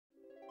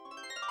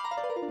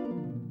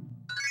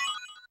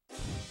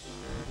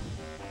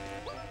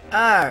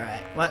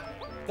Alright, what?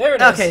 There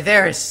it is. Okay,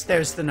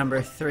 there's the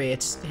number 3.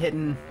 It's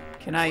hidden.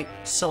 Can I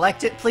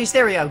select it, please?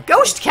 There we go.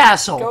 Ghost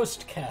Castle!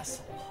 Ghost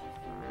Castle.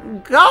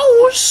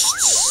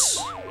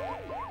 Ghosts!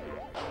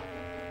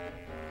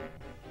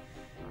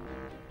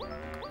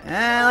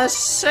 And let's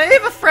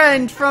save a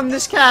friend from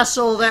this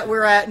castle that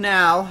we're at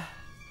now.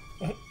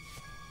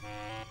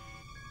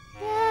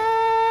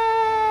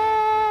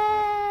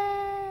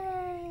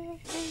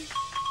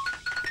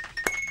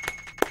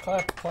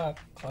 Clap, clap,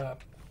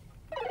 clap.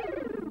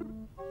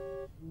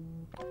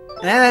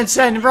 And then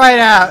send right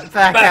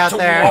back out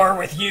there. Back to war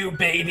with you,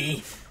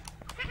 baby.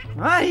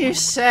 What do you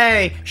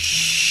say?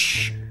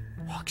 Shh!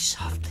 Walk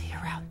softly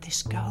around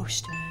this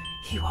ghost.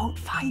 He won't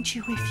find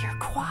you if you're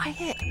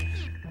quiet.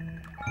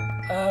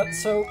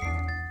 So...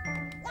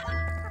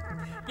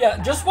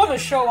 Yeah, just want to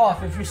show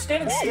off, if you're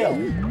standing still...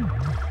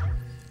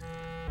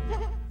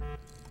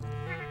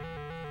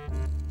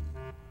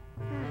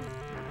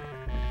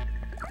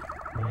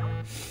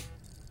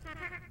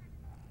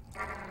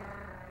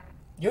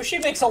 Yoshi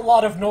makes a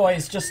lot of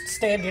noise just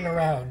standing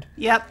around.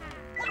 Yep.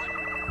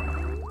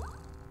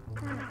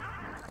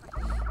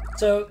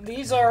 So,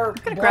 these are... I'm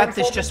gonna grab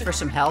this just for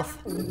some health.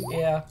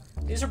 Yeah.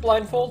 These are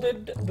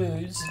blindfolded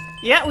boos.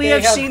 Yeah, we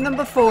have seen them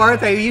before.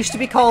 They used to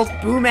be called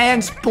Boo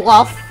Man's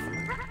Bluff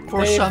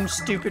for some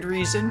stupid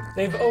reason.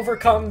 They've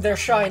overcome their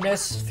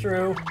shyness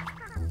through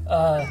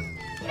a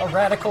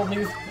radical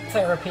new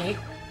therapy.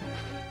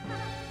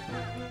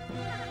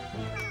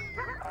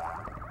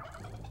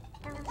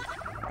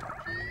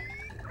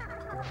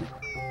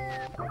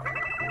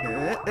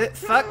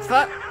 Fuck.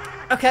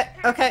 Okay.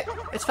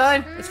 It's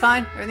fine.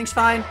 Everything's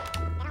fine.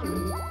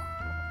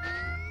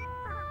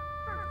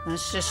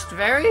 Let's just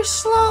very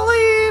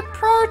slowly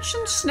approach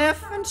and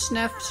sniff and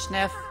sniff.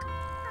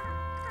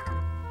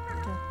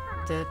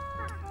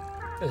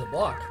 There's a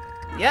block.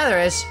 Yeah,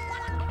 there is.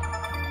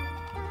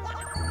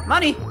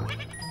 Money!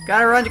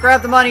 Gotta run to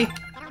grab the money.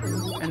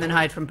 And then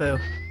hide from Boo.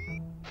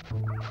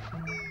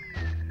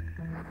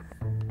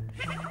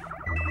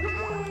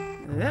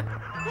 Yep.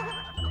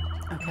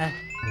 Okay.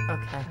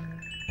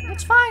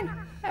 It's fine.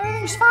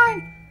 Everything's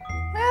fine.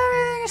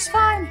 Everything is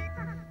fine.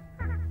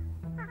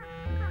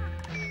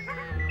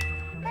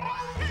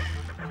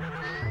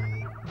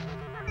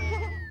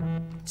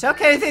 It's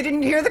okay, they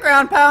didn't hear the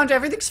ground pound.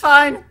 Everything's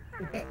fine.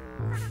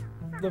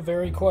 The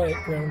very quiet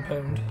ground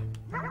pound.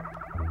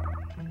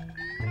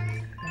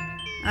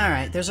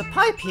 Alright, there's a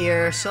pipe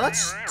here, so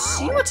let's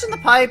see what's in the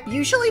pipe.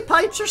 Usually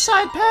pipes are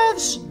side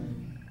paths.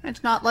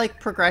 It's not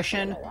like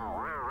progression.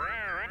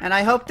 And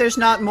I hope there's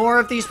not more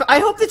of these. I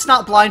hope it's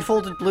not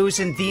blindfolded blues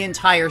in the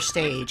entire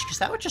stage, because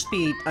that would just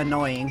be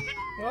annoying.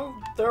 Well,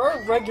 there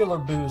are regular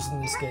boos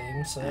in this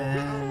game, so...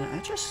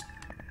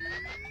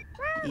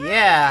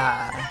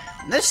 Yeah.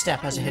 This step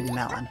has a hidden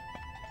melon.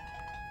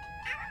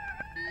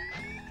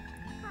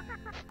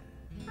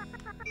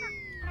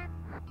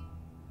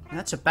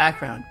 That's a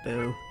background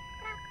boo.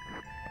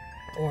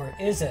 Or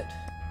is it?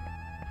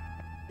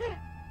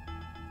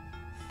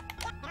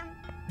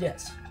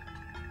 Yes.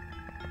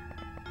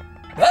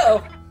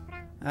 Uh-oh!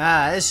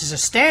 Ah, this is a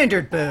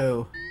standard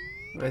boo.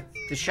 With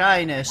the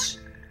shyness.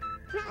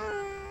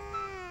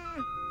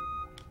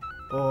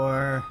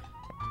 Or...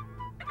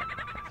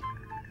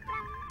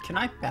 Can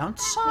I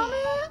bounce on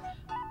it?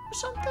 Or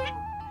something?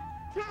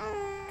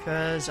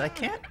 Because I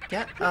can't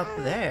get up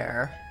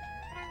there.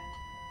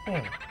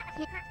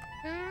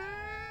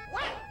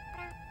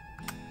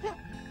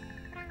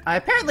 I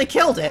apparently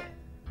killed it.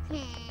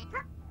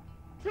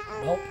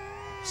 Nope.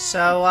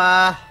 So,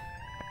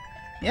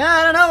 yeah,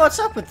 I don't know what's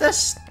up with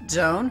this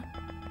zone.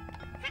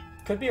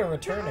 Could be a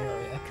return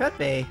area. Could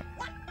be.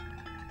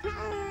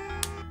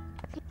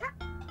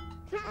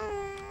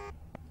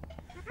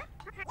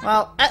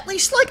 Well, at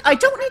least, like, I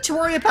don't need to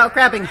worry about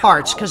grabbing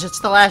hearts, because it's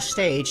the last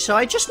stage, so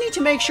I just need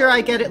to make sure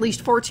I get at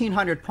least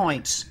 1,400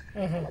 points.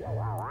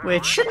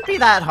 Which shouldn't be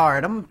that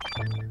hard. I'm...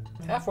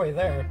 halfway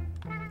there.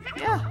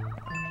 Yeah.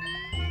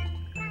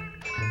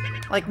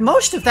 Like,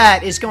 most of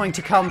that is going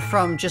to come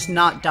from just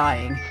not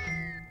dying.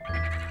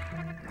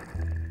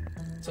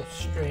 It's a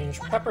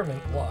strange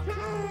peppermint block.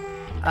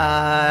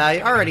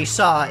 I already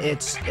saw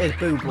it's a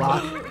boo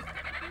block.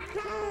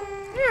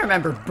 You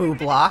remember boo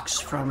blocks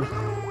from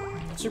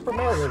Super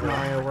Mario World.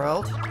 Mario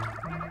World.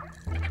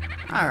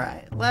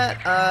 Alright,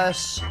 let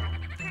us...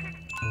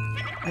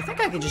 I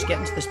think I can just get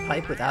into this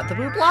pipe without the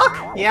boo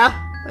block? Yeah,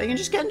 I can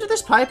just get into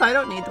this pipe. I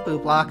don't need the boo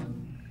block.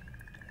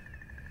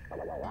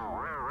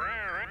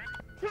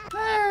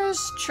 There's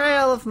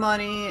trail of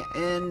money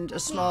and a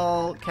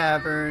small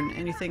cavern.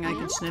 Anything I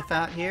can sniff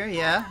out here?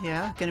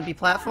 Yeah. Gonna be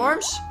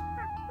platforms?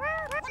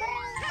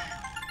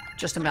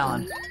 Just a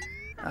melon.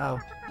 Oh,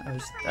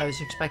 I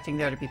was expecting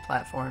there to be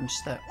platforms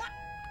that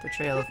the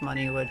trail of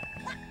money would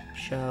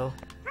show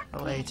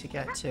a way to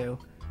get to.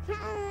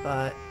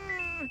 But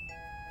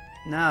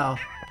no.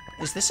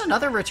 Is this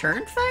another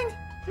return thing?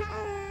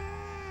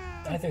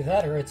 Either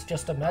that or it's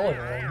just a melon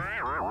ring.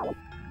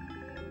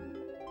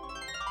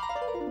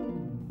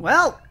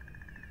 Well,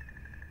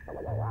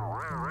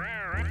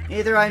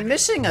 Either I'm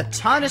missing a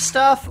ton of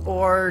stuff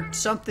or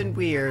something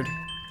weird.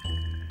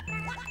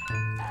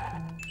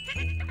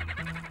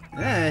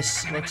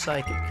 This looks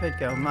like it could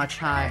go much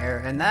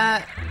higher, and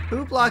that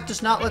boo block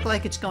does not look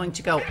like it's going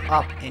to go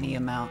up any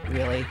amount,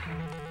 really.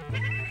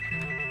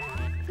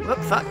 Whoop,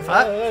 fuck.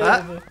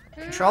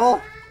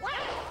 Control.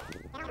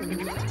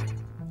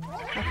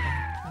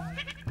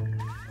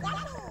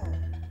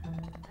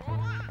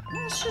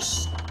 Let's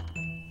just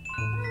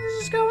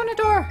go in a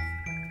door.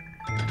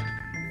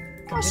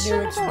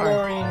 Continue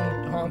exploring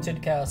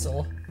Haunted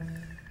Castle.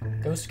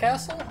 Ghost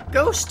Castle?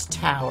 Ghost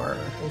Tower.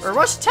 Or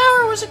was it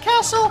tower? Was it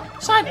castle?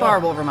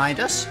 Sidebar will remind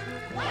us.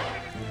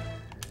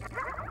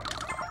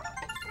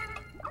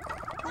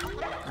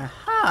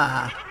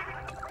 Aha.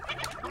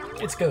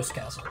 It's Ghost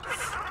Castle.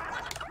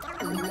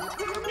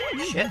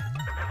 Shit.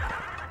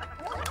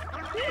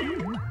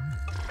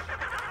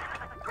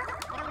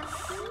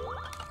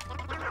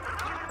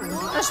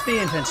 Let's be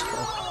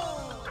invincible.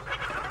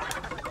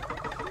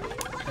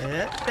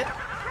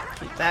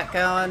 Keep that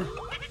going.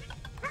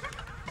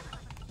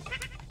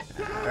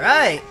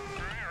 Alright.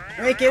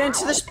 Let me get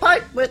into this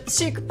pipe with the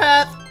secret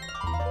path.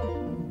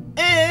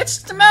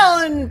 It's the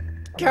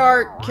melon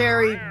cart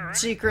carry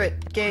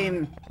secret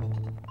game.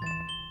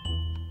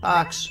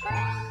 Box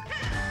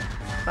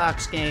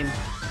game.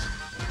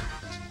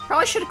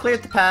 Probably should have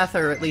cleared the path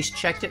or at least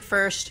checked it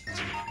first.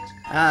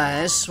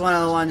 This is one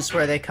of the ones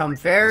where they come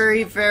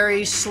very,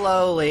 very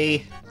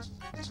slowly.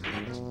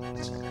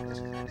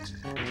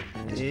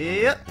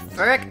 Yep,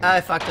 frick, I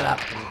fucked it up.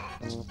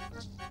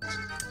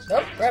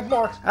 Nope, grab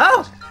more.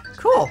 Oh,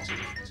 cool.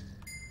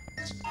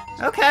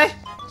 Okay.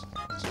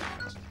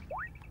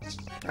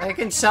 I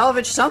can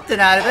salvage something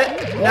out of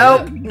it.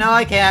 Nope, no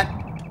I can't.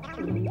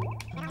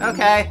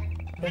 Okay.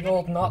 Big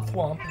old knot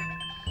thwomp.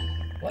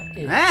 What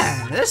is...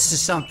 Man, this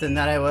is something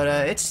that I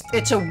would've...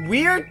 It's a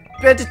weird...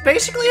 It's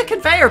basically a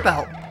conveyor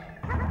belt.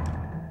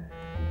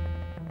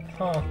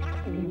 Huh.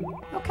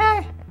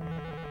 Okay.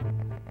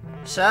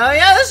 So,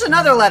 yeah, this is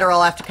another letter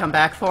I'll have to come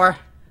back for.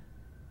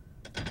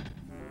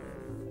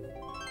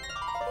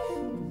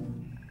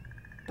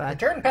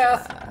 But, Return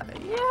path.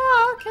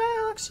 yeah, okay,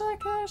 looks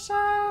like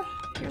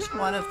here's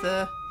one of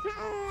the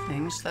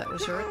things that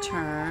was a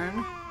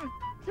return.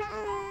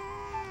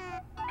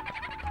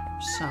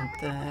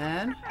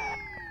 Something.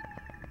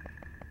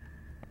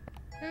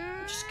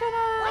 I'm just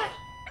gonna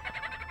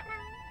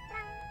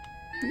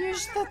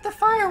use the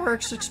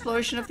fireworks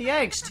explosion of the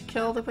eggs to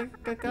kill the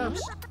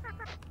ghost.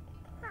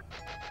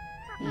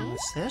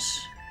 What's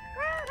this?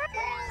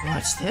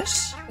 What's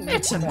this?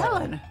 It's a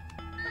melon.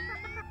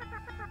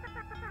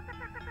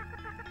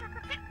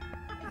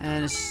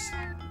 And it's...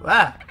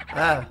 Wow.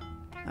 Oh.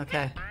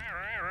 Okay.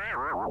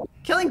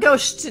 Killing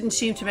ghosts didn't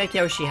seem to make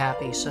Yoshi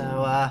happy, so,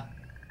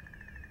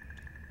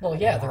 Well,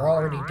 yeah, they're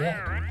already dead.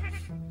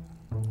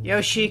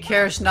 Yoshi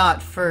cares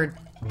not for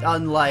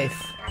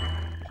unlife.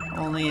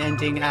 Only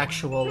ending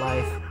actual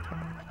life.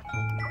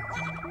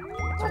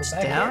 What's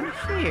down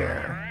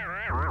here?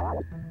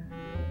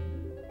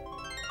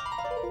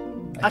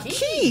 A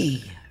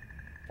key!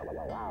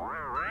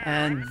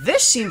 And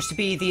this seems to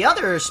be the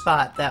other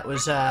spot that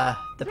was,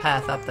 the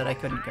path up that I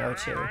couldn't go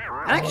to.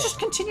 And I can just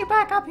continue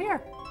back up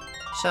here.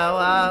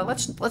 So,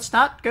 let's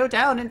not go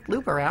down and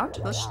loop around.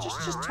 Let's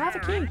just have a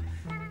key.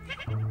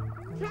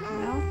 You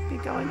know, be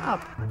going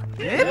up.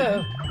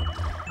 Yeah.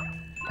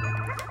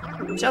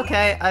 It's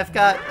okay, I've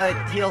got a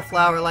heal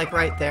flower, like,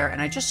 right there,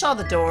 and I just saw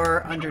the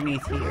door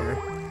underneath here.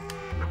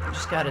 I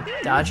just gotta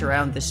dodge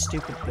around this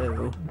stupid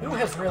boo. Boo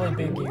has really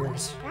big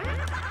ears.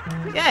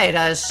 Yeah, he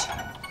does.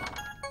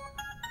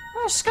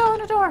 Let's go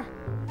in the door.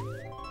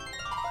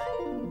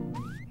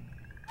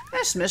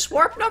 That's Miss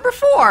Warp number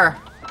 4!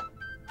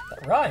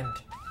 That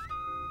rhymed.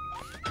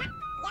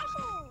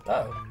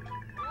 Oh.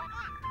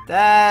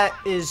 That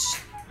is...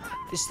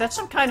 Is that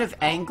some kind of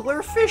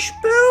anglerfish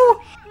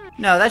boo?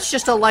 No, that's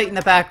just a light in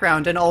the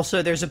background, and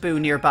also there's a boo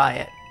nearby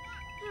it.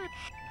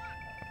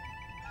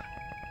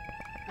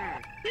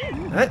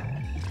 What?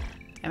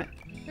 Damn it.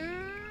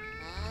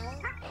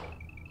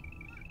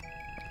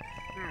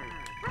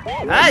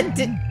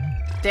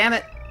 Damn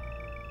it.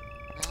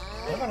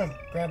 I'm gonna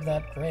grab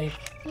that grape.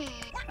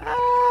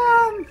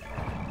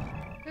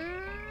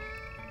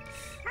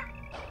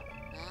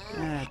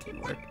 That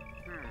didn't work.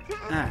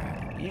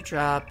 Alright, you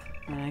drop,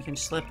 and I can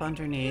slip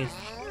underneath.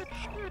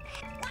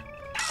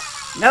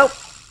 Nope!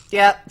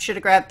 Yeah, should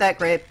have grabbed that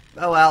grape.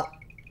 Oh well.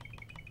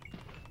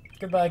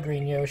 Goodbye,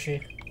 Green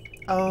Yoshi.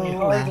 Oh, We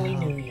hardly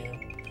well. knew you.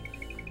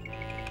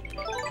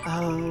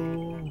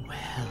 Oh,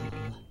 well.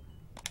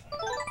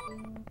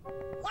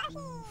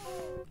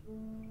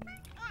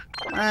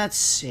 Let's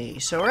see.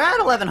 So we're at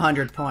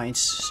 1100 points,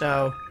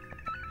 so...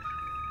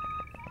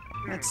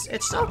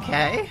 It's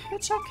okay.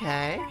 It's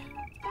okay.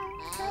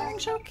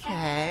 Everything's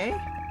okay.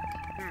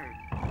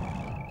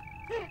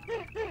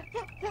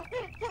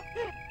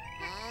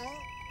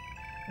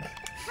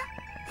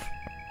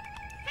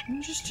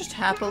 Just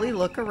happily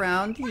look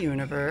around the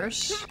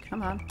universe.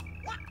 Come on.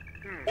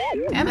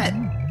 Damn it.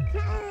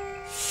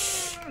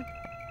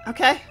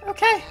 Okay,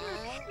 okay.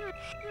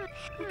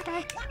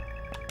 Okay.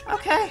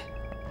 Okay.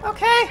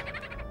 Okay.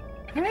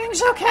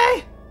 Everything's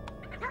okay.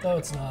 No,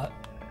 it's not.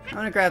 I'm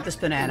gonna grab this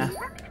banana.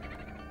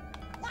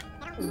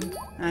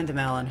 And a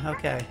melon.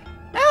 Okay.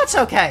 Now it's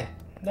okay.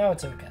 Now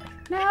it's okay.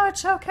 Now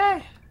it's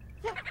okay.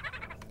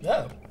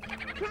 No.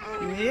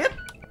 Yep.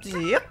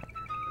 Yep.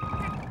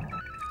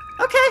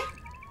 Okay.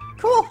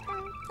 Cool.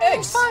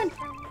 Eggs. It's fine.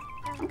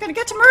 I'm gonna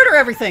get to murder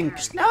everything,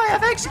 because now I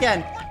have eggs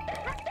again.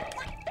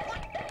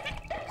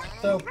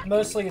 Though,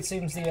 mostly it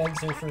seems the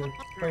eggs are for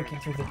breaking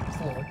through the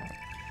floor.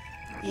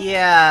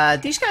 Yeah,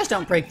 these guys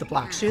don't break the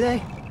blocks, do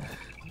they?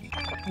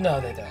 No,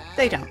 they don't.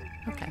 They don't.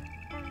 Okay.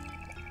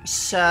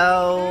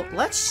 So,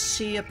 let's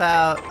see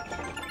about...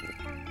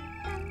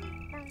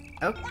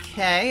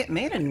 Okay, it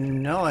made a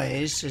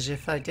noise as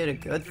if I did a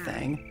good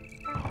thing.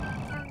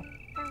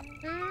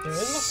 There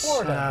is a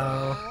floor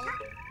down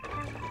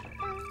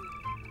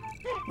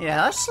there.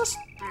 Yeah, let's...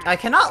 I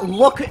cannot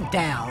look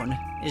down,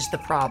 is the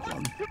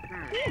problem.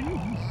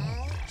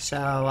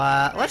 So,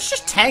 let's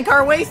just tank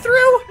our way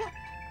through!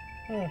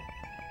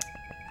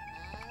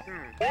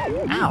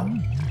 Ow.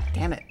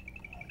 Damn it.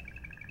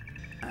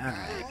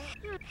 Alright.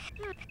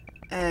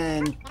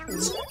 And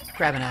let's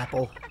grab an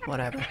apple.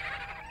 Whatever.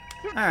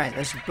 Alright,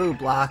 there's a boo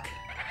block.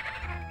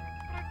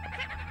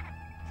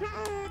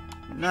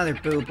 Another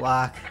boo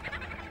block.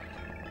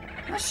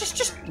 Let's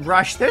just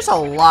rush. There's a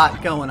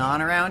lot going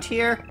on around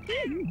here.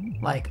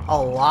 Like, a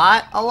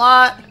lot.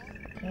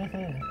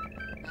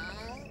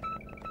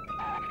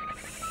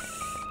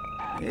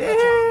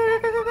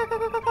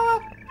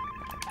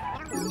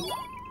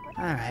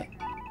 Alright.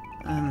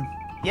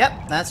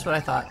 Yep, that's what I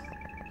thought.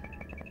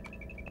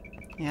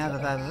 Yeah,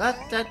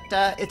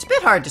 it's a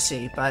bit hard to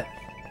see, but...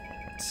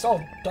 It's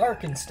all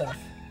dark and stuff.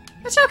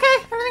 It's okay,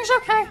 everything's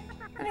okay.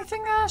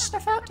 Anything,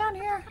 sniff out down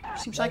here?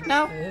 Seems like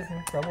no.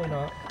 Probably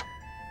not.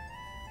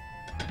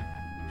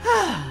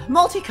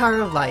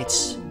 Multicolored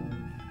lights.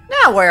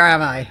 Now where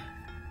am I?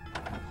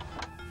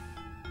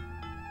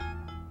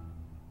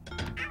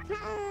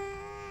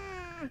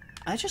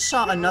 I just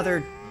saw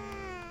another...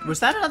 Was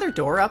that another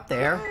door up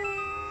there?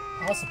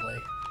 Possibly.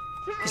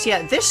 Because,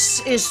 yeah,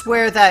 this is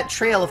where that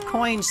trail of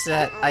coins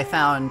that I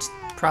found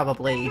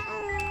probably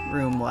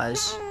room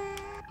was.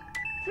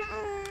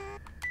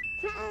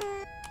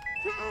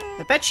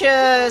 I bet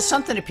you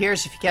something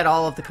appears if you get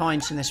all of the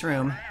coins in this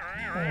room.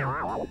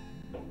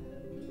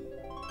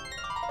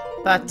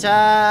 But,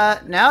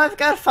 now I've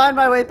got to find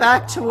my way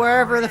back to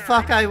wherever the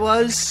fuck I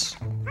was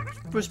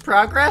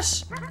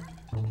progress.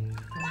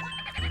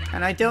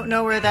 And I don't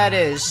know where that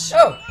is.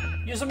 Oh!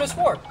 Use a Miss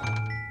Warp.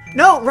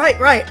 No, right.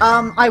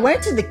 I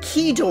went to the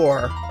key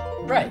door.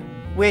 Right.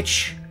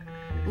 Which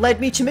led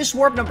me to Miss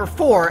Warp number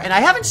 4, and I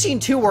haven't seen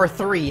 2 or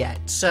 3 yet,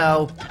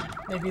 so...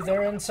 Maybe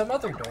they're in some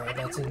other door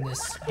that's in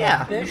this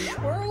bish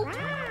world?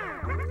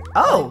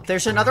 Oh,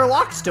 there's another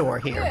locked door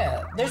here.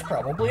 Yeah, there's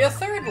probably a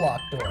third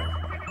locked door.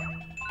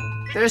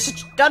 There's a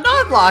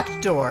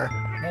non-locked door.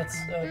 That's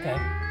okay.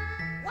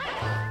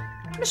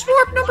 Miss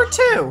Warp number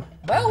 2.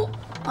 Well,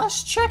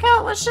 let's check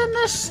out what's in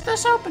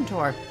this open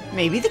door.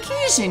 Maybe the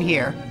key's in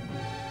here.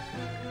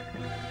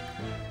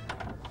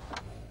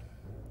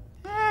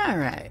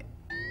 Alright.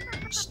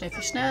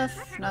 Sniffy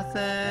sniff,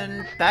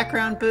 nothing.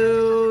 Background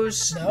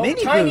boos. No,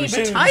 Mini tiny boos.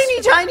 boos.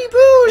 Tiny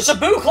boos! It's a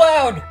boo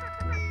cloud!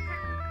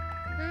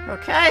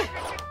 Okay.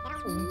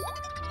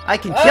 I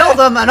can kill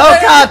them, and oh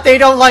god, they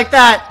don't like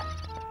that!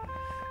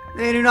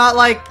 They do not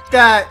like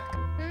that.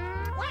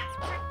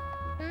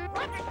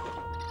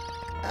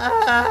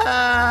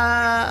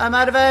 I'm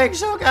out of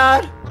eggs, oh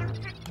god.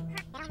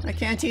 I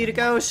can't eat a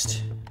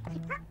ghost.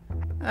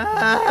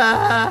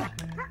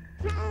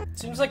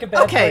 Seems like a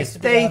bad place to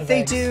be out of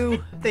eggs.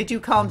 They do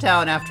calm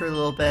down after a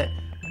little bit.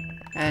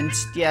 And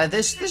yeah,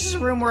 this is a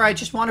room where I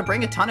just want to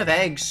bring a ton of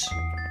eggs.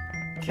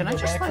 Can I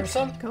just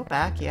like go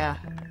back? Yeah.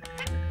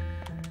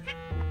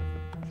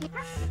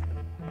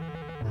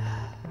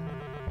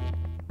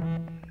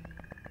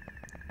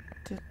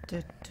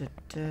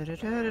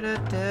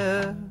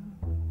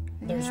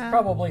 There's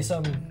probably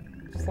some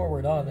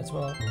forward on as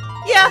well.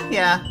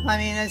 Yeah. I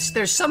mean,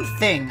 there's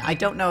something. I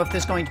don't know if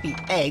there's going to be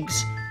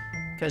eggs,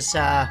 because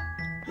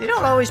they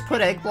don't always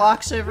put egg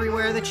blocks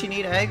everywhere that you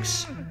need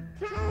eggs.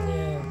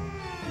 Yeah.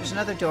 There's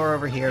another door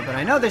over here, but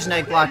I know there's an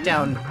egg block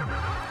down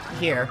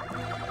here.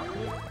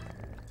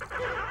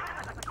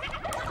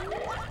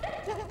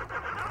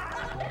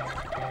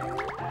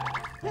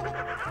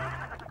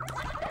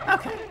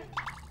 Okay.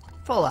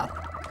 Full up.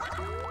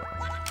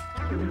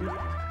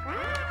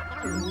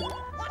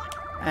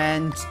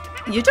 And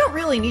you don't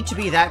really need to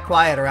be that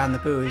quiet around the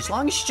boo, as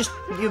long as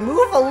you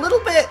move a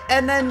little bit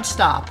and then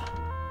stop.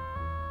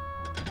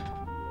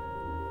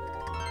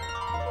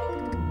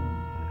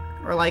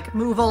 Or like,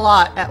 move a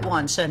lot at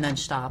once and then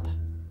stop.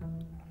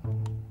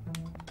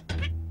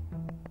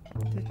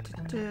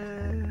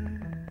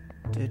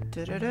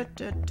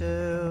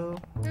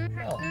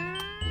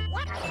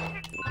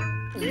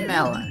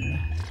 Melon.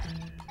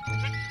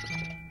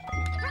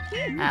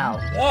 Ow.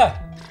 Ah!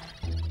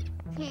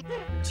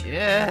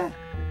 Yeah.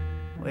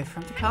 Wait for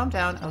him to calm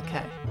down.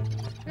 Okay.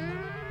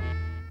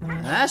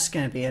 That's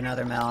gonna be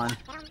another melon.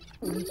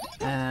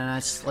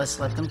 And let's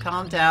let them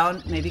calm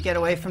down. Maybe get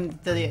away from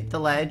the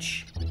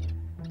ledge.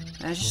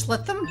 And just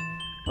let them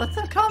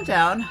calm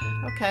down.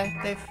 Okay,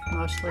 they've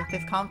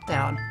calmed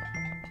down.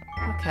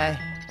 Okay.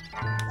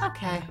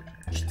 Okay.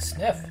 You should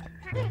sniff.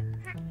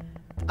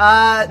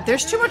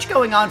 There's too much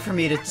going on for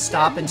me to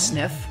stop and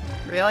sniff,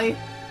 really.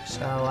 So,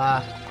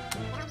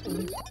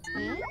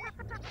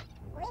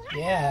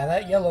 yeah,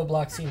 that yellow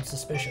block seems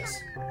suspicious.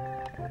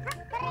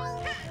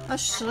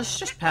 let's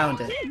just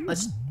pound it.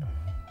 Let's...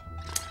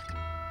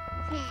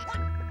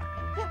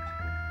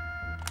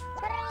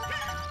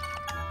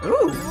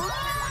 Ooh!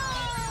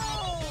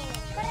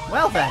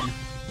 Well then.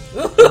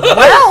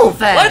 Well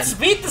then! Let's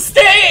beat the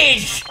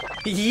stage!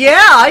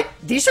 Yeah,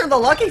 these are the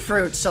lucky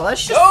fruits, so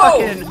let's just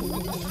fucking...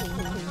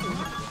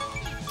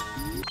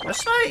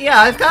 Let's not, yeah,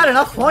 I've got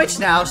enough points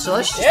now, so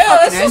let's just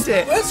fucking end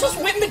it. Let's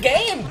just win the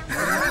game!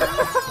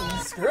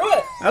 Screw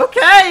it!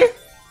 Okay!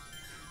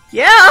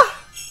 Yeah!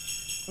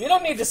 We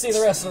don't need to see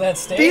the rest of that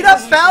stage. Beat up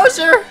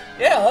Bowser!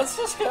 Yeah, let's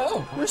just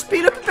go. Let's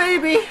beat up a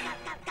baby!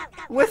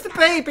 With the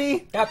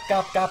baby! Gop,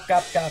 gop, gop,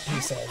 gop, gop, he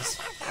says.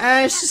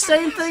 And it's the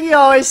same thing he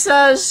always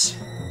says.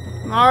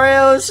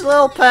 Mario's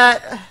little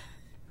pet.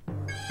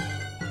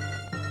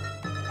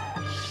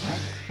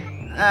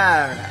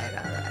 Alright,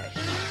 alright.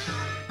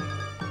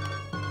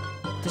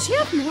 Does he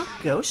have more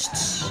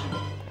ghosts?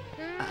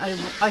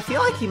 I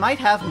feel like he might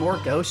have more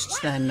ghosts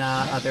than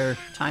other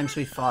times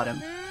we fought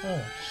him.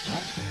 Oh.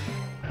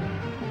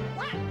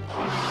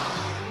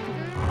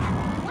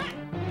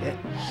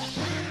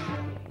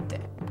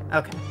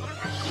 Okay.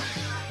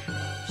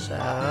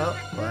 So,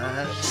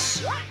 let's...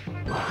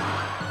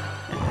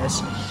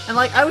 this. And,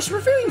 like, I was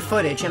reviewing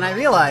footage, and I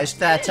realized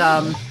that,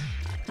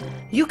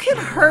 you can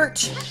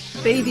hurt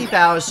Baby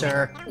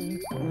Bowser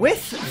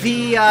with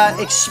the,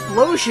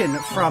 explosion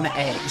from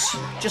eggs.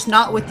 Just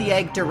not with the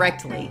egg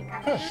directly.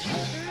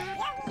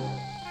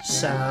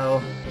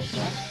 So...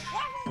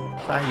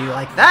 if I do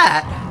like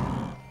that...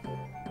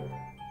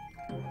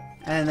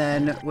 and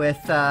then with,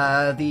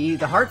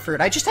 the heart fruit,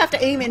 I just have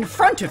to aim in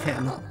front of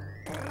him.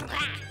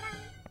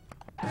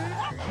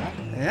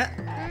 Yeah,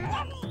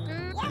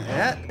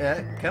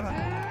 come on.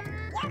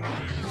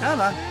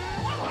 Come on.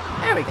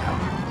 There we go.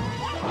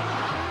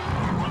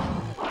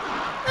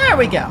 There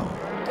we go.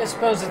 I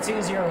suppose it's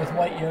easier with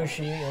White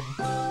Yoshi and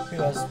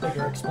who has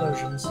bigger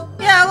explosions.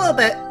 Yeah, a little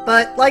bit,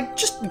 but, like,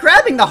 just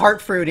grabbing the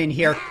heart fruit in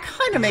here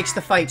kind of makes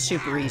the fight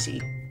super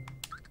easy.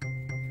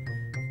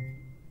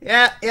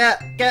 Yeah,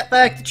 get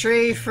back the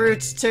tree,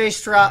 fruits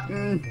taste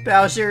rotten,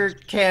 Bowser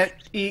can't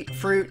eat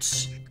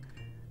fruits.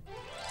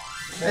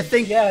 I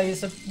think... yeah,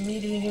 he's a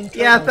meat-eating turtle.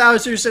 Yeah,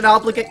 Bowser's an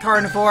obligate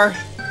carnivore.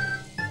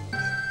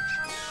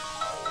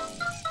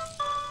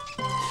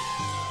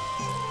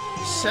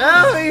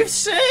 So, we've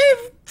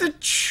saved the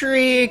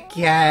tree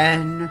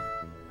again.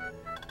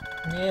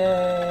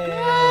 Yay!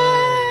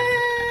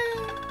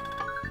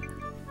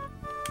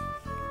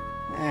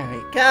 There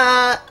we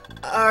got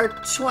our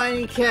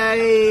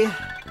 20k.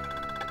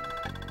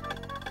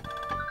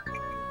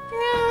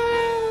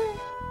 Yay!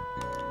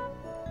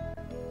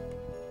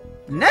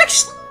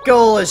 Next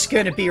goal is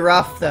going to be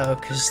rough, though,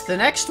 because the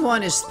next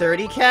one is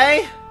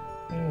 30k.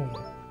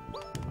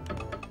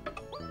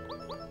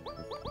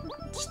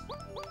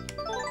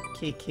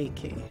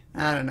 Key.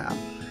 I don't know.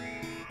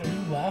 Are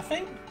you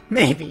laughing?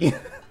 Maybe.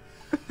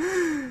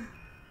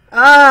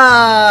 So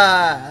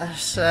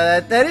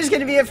that is going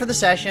to be it for the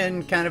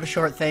session. Kind of a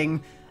short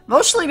thing.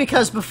 Mostly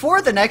because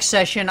before the next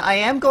session, I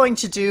am going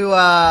to do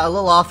a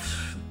little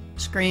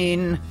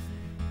off-screen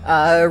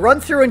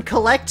run through and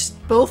collect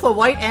both a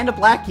white and a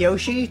black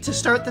Yoshi to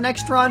start the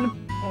next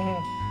run.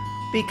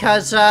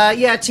 Because,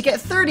 yeah, to get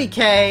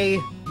 30k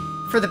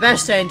for the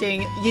best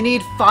ending, you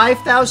need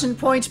 5,000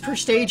 points per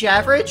stage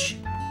average.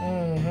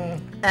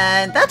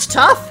 And that's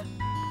tough.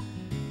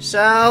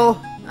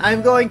 So,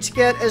 I'm going to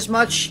get as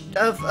much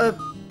of a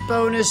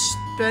bonus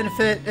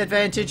benefit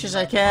advantage as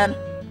I can.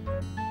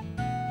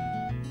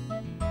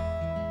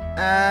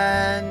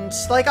 And,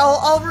 like,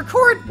 I'll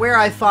record where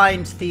I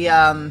find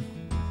the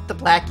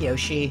black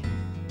Yoshi.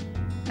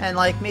 And,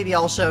 like, maybe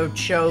also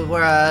show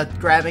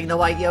grabbing the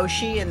white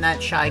Yoshi in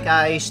that Shy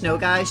Guy, Snow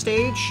Guy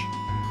stage.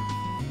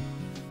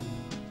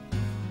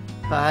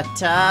 But,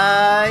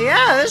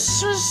 yeah,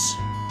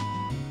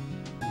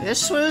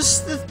 this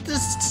was the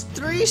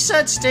 3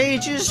 set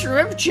stages.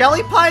 Remember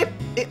Jelly Pipe?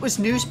 It was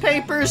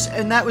newspapers,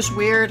 and that was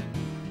weird.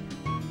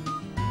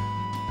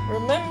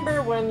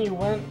 Remember when you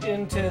went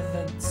into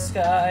the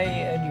sky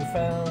and you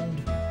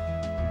found...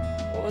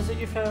 what was it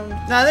you found?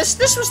 No, this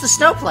was the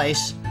snow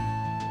place.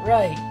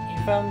 Right,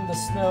 you found the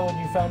snow and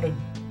you found a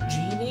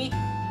genie?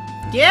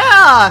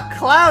 Yeah,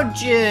 Cloud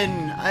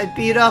Djinn. I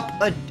beat up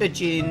a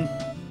Djinn.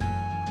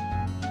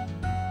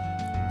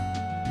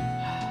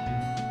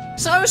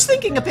 So I was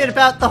thinking a bit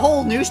about the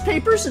whole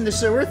newspapers in the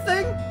sewer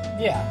thing.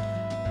 Yeah.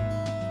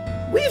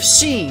 We've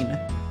seen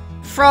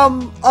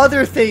from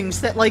other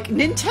things that, like,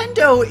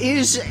 Nintendo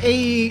is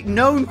a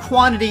known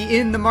quantity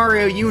in the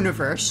Mario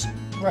universe.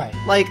 Right.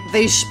 Like,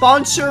 they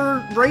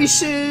sponsor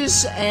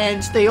races,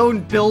 and they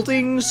own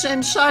buildings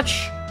and such.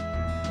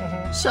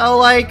 Mm-hmm. So,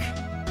 like,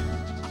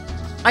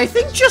 I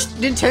think just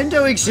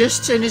Nintendo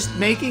exists and is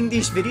making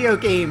these video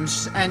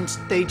games, and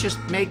they just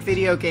make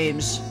video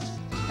games.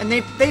 And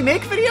they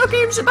make video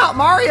games about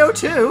Mario,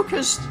 too,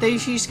 because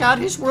he's got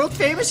his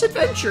world-famous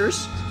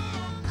adventures.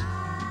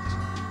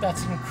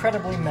 That's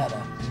incredibly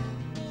meta.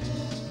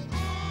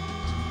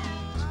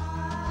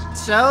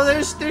 So,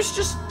 there's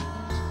just...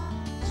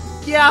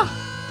 Yeah.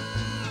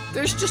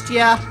 There's just,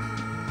 yeah.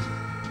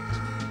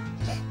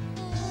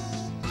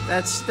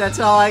 That's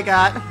all I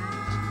got.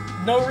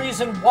 No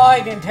reason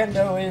why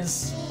Nintendo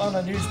is on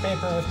a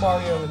newspaper with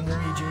Mario and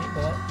Luigi,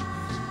 but...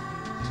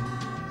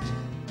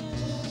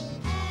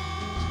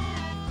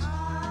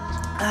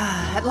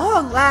 At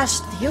long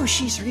last, the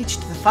Yoshis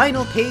reached the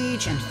final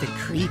page and the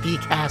creepy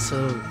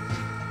castle.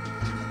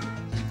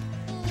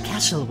 The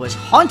castle was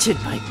haunted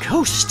by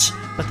ghosts,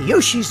 but the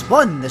Yoshis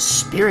won the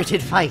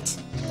spirited fight.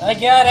 I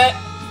get it!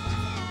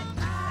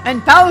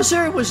 And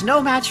Bowser was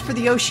no match for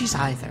the Yoshis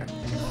either.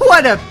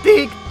 What a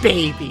big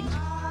baby!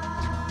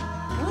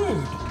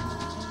 Rude.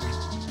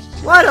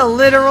 What a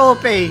literal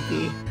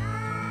baby!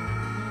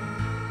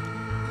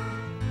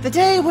 The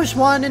day was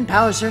won and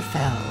Bowser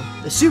fell.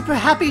 The super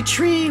happy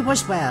tree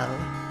was well.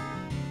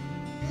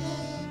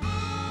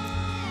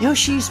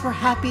 Yoshis were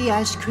happy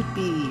as could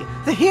be.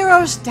 The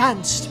heroes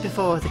danced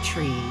before the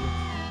tree.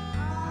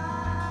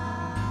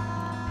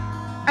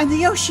 And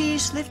the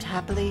Yoshis lived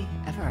happily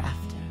ever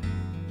after.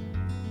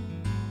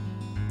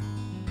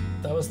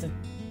 That was the...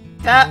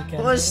 That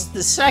was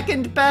the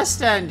second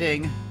best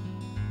ending.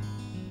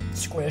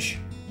 Squish.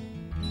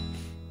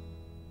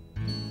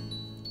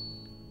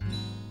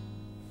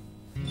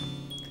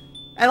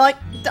 And, like,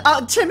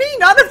 to me,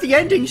 none of the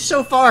endings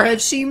so far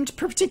have seemed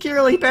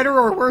particularly better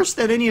or worse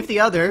than any of the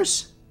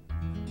others.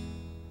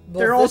 Well,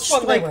 They're all this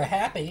just, one like, they were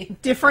happy.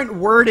 different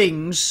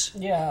wordings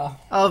Yeah.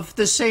 of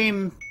the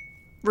same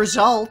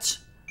result.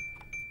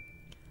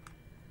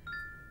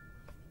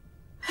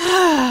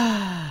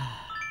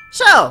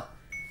 So,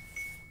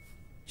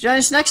 join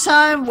us next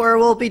time where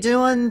we'll be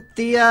doing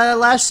the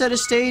last set of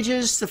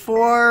stages, the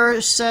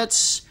 4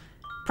 sets.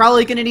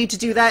 Probably going to need to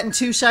do that in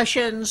 2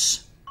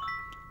 sessions.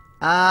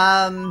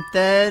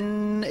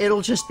 Then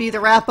it'll just be the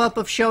wrap-up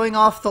of showing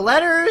off the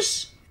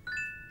letters.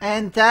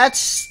 And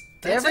that's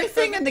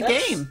everything in the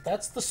game.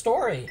 That's the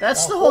story.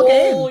 That's the whole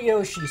game. Whole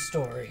Yoshi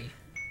story.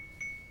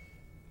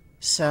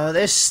 So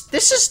this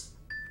is...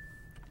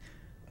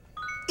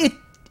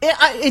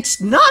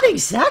 It's not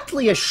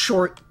exactly a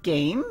short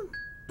game,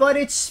 but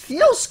it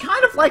feels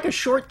kind of like a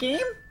short game.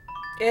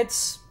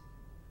 It's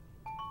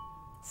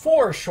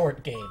 4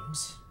 short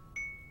games.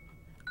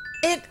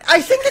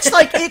 I think it's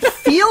like, it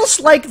feels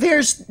like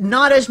there's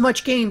not as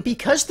much game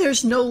because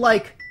there's no,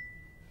 like,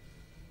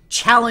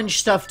 challenge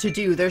stuff to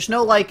do. There's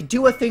no, like,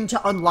 do a thing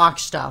to unlock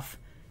stuff.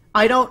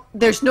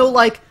 There's no,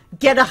 like,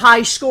 get a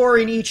high score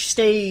in each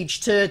stage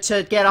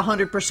to get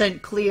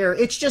 100% clear.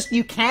 It's just,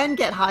 you can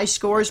get high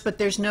scores, but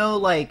there's no,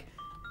 like,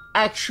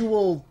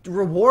 actual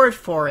reward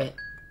for it.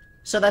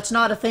 So that's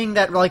not a thing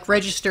that, like,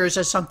 registers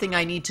as something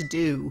I need to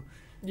do.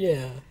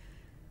 Yeah.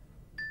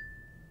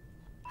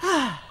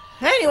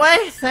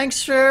 Anyway,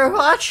 thanks for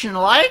watching.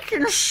 Like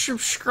and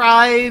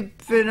subscribe,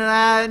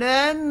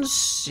 and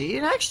see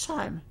you next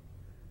time.